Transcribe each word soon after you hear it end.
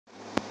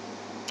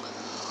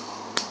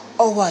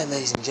Alright,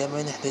 ladies and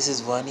gentlemen, this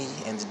is Ronnie,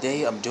 and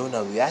today I'm doing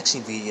a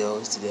reaction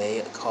video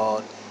today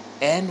called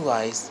Anne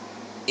Rice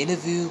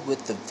Interview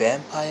with the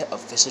Vampire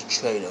Official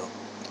Trailer.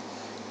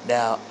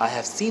 Now, I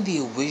have seen the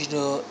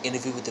original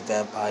Interview with the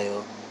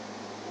Vampire.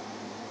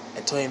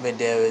 Antonio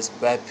Banderas,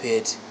 Brad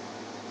Pitt,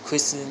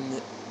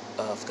 Kristen,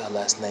 I forgot her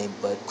last name,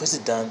 but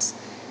Kristen Dunst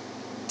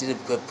did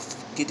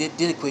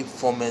a great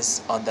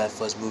performance on that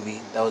first movie.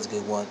 That was a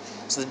good one.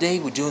 So today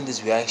we're doing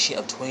this reaction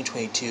of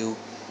 2022.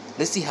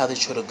 Let's see how the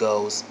trailer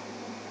goes.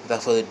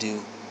 Without further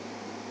ado,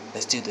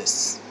 let's do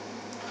this.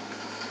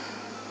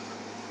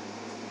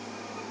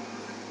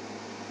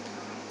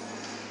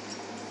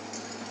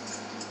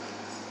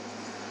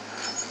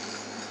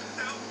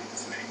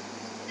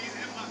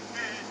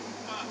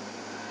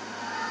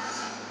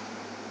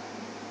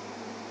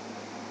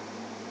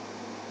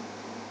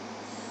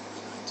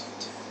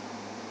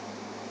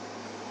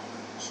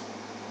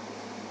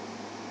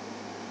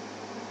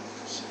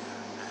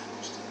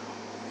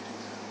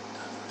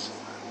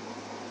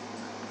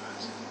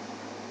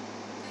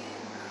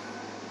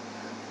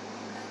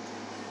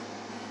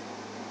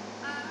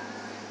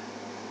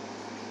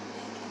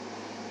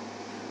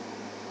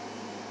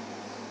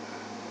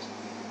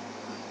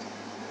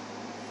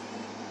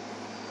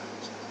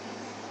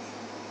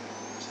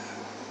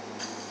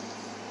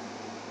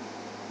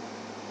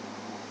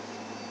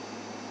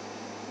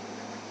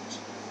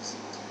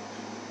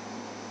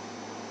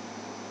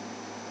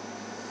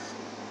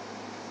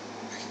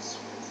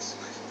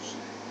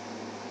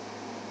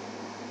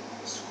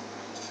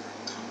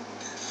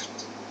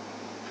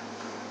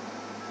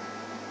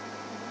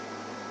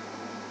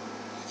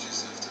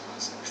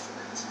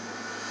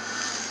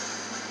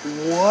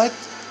 What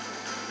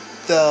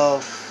the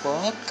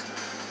fuck?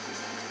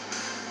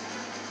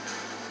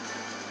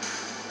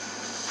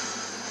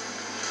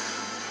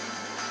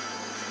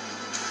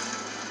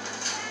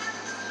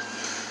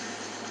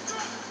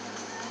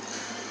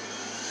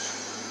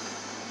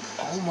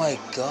 Oh my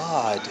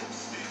god.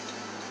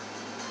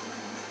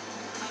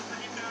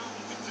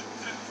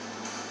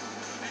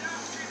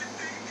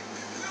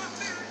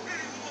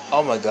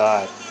 Oh my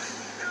god.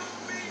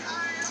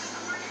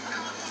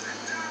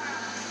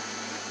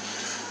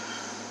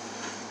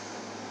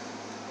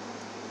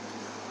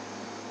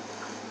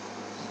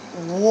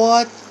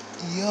 What?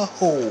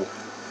 Yo.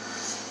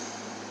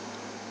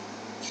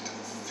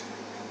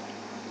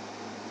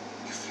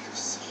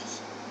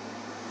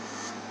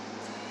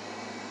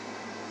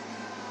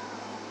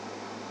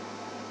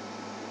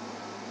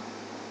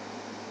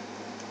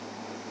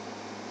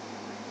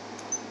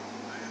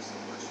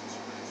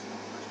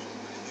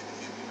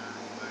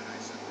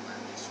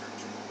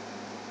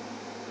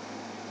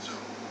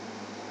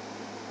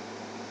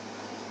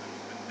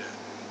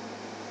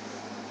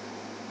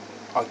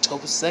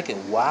 October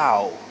 2nd,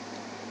 wow.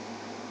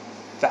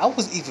 That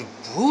was even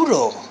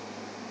brutal.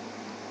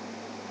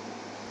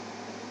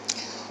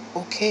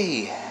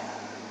 Okay,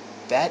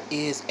 that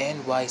is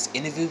Anne Rice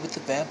Interview with the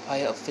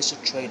Vampire official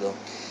trailer.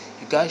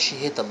 You guys should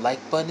hit the like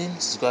button,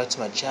 subscribe to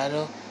my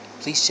channel,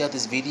 please share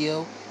this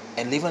video,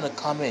 and leave in a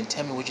comment and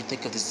tell me what you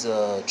think of this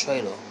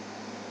trailer.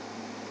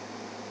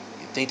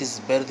 You think this is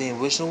better than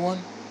the original one?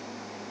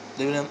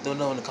 Let me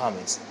know in the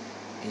comments.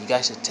 And you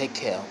guys should take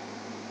care.